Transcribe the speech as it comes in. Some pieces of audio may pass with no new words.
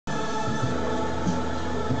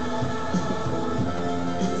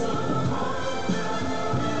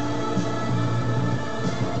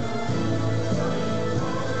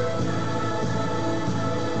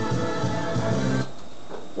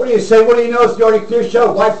do you say? What do you know? It's the Already Clear Show,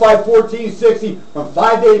 Wi-Fi 1460 from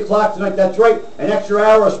 5 to 8 o'clock tonight. That's right. An extra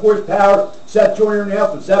hour of sports power. Seth Joyner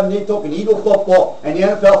now from 7 to 8 talking Eagle football and the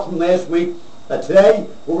NFL from last week. Today,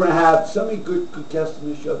 we're going to have so many good guests on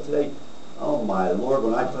the show today. Oh my Lord,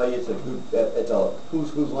 when I tell you it's a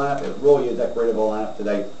who's lineup, it really is that great of a lineup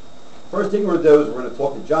today. First thing we're going to do is we're going to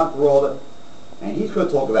talk to John Peralta, and he's going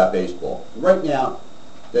to talk about baseball. Right now,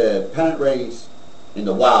 the pennant race in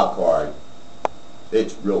the wild card,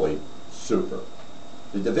 it's really super.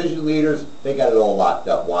 The division leaders, they got it all locked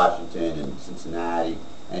up. Washington and Cincinnati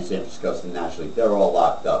and San Francisco and the National League, they're all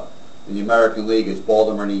locked up. In the American League, it's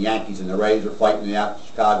Baltimore and the Yankees and the Rays are fighting it out.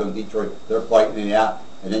 Chicago and Detroit, they're fighting it out.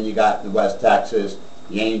 And then you got in West Texas,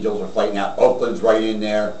 the Angels are fighting out. Oakland's right in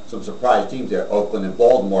there. Some surprise teams there. Oakland and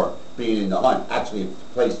Baltimore being in the hunt. Actually, if the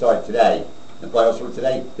play started today, the playoffs were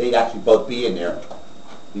today, they'd actually both be in there.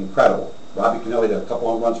 Incredible. Robbie Cano had a couple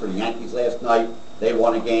home runs for the Yankees last night. They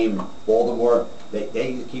won a game. Baltimore,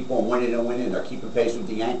 they keep on winning and winning. They're keeping pace with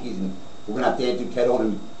the Yankees. And we're going to have Dan Duquette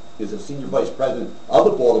on, who is the senior vice president of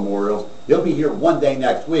the Baltimore Orioles. He'll be here one day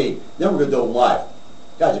next week. Then we're going to do him live.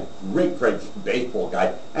 Guy's a great baseball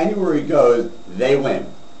guy. Anywhere he goes, they win.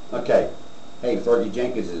 Okay. Hey, Fergie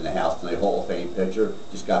Jenkins is in the house tonight, Hall of Fame pitcher.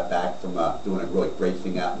 Just got back from doing a really great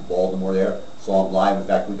thing out in Baltimore there. Saw him live. In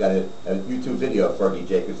fact, we got a YouTube video of Fergie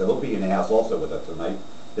Jenkins, so he'll be in the house also with us tonight.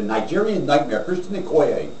 The Nigerian Nightmare, Christian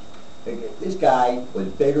Okoye. This guy was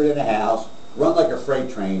bigger than a house, run like a freight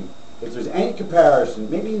train. If there's any comparison,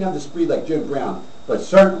 maybe he didn't have the speed like Jim Brown, but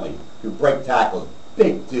certainly could break tackles.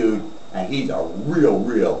 Big dude, and he's a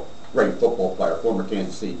real great football player. Former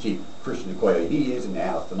Kansas City Chief, Christian Okoye. He is in the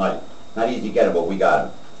house tonight. Not easy to get him, but we got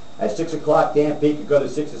him. At 6 o'clock, Dan Peake could go to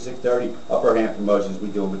 6 to 6:30. Upper hand promotions, we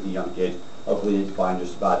deal with the young kids. Hopefully they find their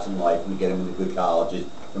spots in life. We get them into good colleges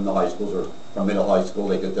from the high schools or from middle high school.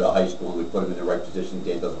 They go to the high school and we put them in the right position.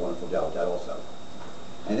 Dan does a wonderful job with that also.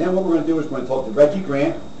 And then what we're going to do is we're going to talk to Reggie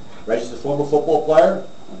Grant. Reggie's a former football player,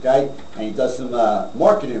 okay? And he does some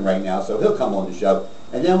marketing right now, so he'll come on the show.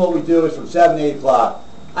 And then what we do is from 7 to 8 o'clock,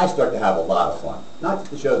 I start to have a lot of fun. Not that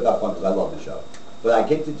the show's not fun because I love the show, but I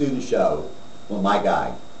get to do the show with my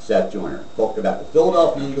guy, Seth Joyner. Talked about the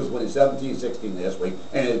Philadelphia Eagles winning 17-16 last week,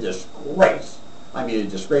 and a disgrace. I mean, a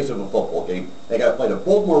disgrace of a football game. They got to play the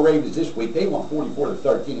Baltimore Ravens this week. They won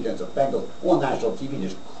 44-13 against the Bengals on national TV,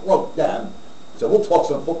 just croaked them. So we'll talk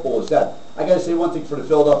some football with Seth. I got to say one thing for the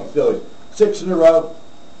Philadelphia Phillies. 6 in a row.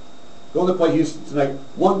 Going to play Houston tonight.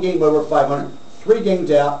 1 game over 500. 3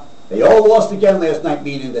 games out. They all lost again last night,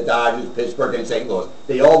 meaning the Dodgers, Pittsburgh, and St. Louis.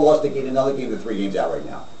 They all lost again. Another game. They're 3 games out right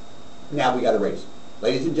now. Now we got a race.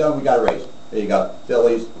 Ladies and gentlemen, we got a race. There you go.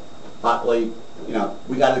 Phillies, hotly. You know,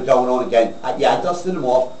 we got it going on again. I dusted them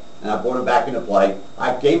off, and I brought them back into play.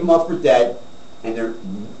 I gave them up for dead, and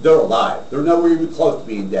they're alive. They're nowhere even close to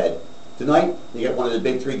being dead. Tonight, you get one of the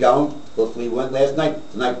big 3 going. Cliff Lee went last night.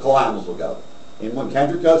 Tonight, Cole Hamels will go. And when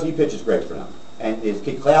Kendrick goes, he pitches great for them. And his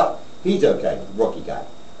kid Clout, he's okay, rookie guy.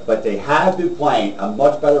 But they have been playing a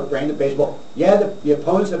much better brand of baseball. Yeah, the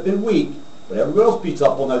opponents have been weak, but everybody else beats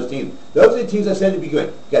up on those teams. Those are the teams I said to be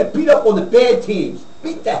good. You got to beat up on the bad teams,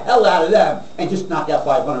 beat the hell out of them, and just knock out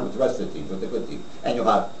 500 with the rest of the teams, with the good teams. And you'll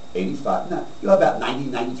have 85, no, you'll have about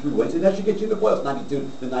 90, 93 wins, and that should get you in the playoffs,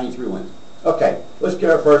 92 to 93 wins. Okay, let's get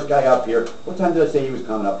our first guy up here. What time did I say he was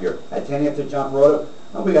coming up here? At 10 after John Peralta?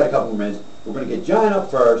 Oh, we got a couple more minutes. We're going to get John up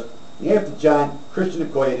first. And after John, Christian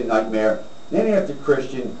Okoye, the Nightmare. Then after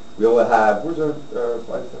Christian, we will have, where's our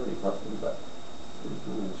 5:30, 5:45?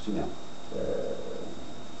 Let's see now.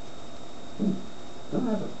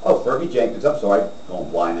 Oh, Fergie Jenkins, I'm sorry. Going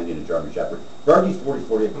blind, I need a German Shepherd. Fergie's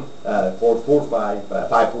 5:45,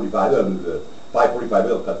 5:45,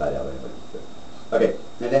 we'll cut that out anyway. Okay,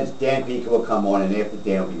 and then Dan Peake will come on, and after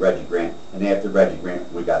Dan will be Reggie Grant, and after Reggie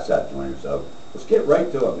Grant, we got Seth Joyner. So let's get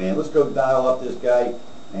right to it, man. Let's go dial up this guy.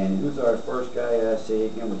 And who's our first guy? Say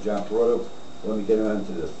again with John Peralta. Let me get him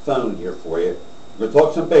onto the phone here for you. We're going to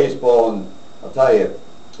talk some baseball, and I'll tell you,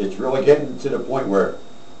 it's really getting to the point where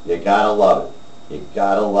you gotta love it. You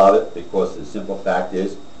gotta love it because the simple fact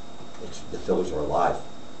is, the Phillies are alive.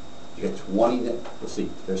 You got 20, let's see,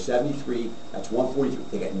 they're 73, that's 143.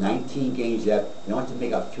 They got 19 games left. They only have to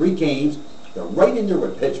make up 3 games. They're right in there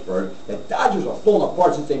with Pittsburgh. The Dodgers are falling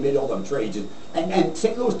apart since they made all them trades. And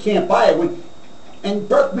St. Louis can't buy it. And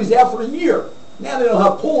Berkman's out for a year. Now they don't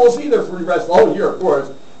have Pujols either for the rest of the whole year, of course.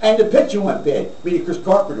 And the pitching went bad, meaning Chris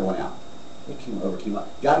Carpenter went out. They came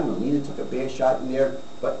up. Got him, Molina took a bad shot in there.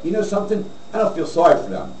 But you know something? I don't feel sorry for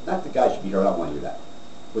them. Not the guy should be hurt. I don't want to hear that.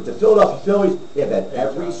 With the Philadelphia Phillies, they've had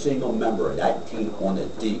every single member of that team on the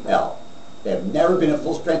DL. They have never been at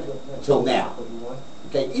full strength until now.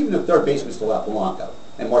 Okay, even the third baseman is still out Polanco.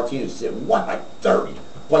 and Martinez is sitting 1 by 30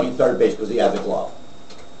 playing third base because he has a glove.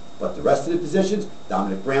 But the rest of the positions,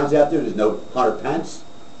 Dominic Brown's out there. There's no Hunter Pence.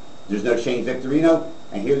 There's no Shane Victorino.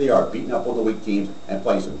 And here they are beating up on the weak teams and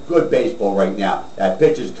playing some good baseball right now. That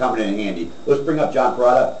pitch is coming in handy. Let's bring up John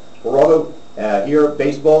Parada. Parado, here,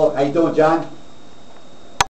 baseball. How you doing, John?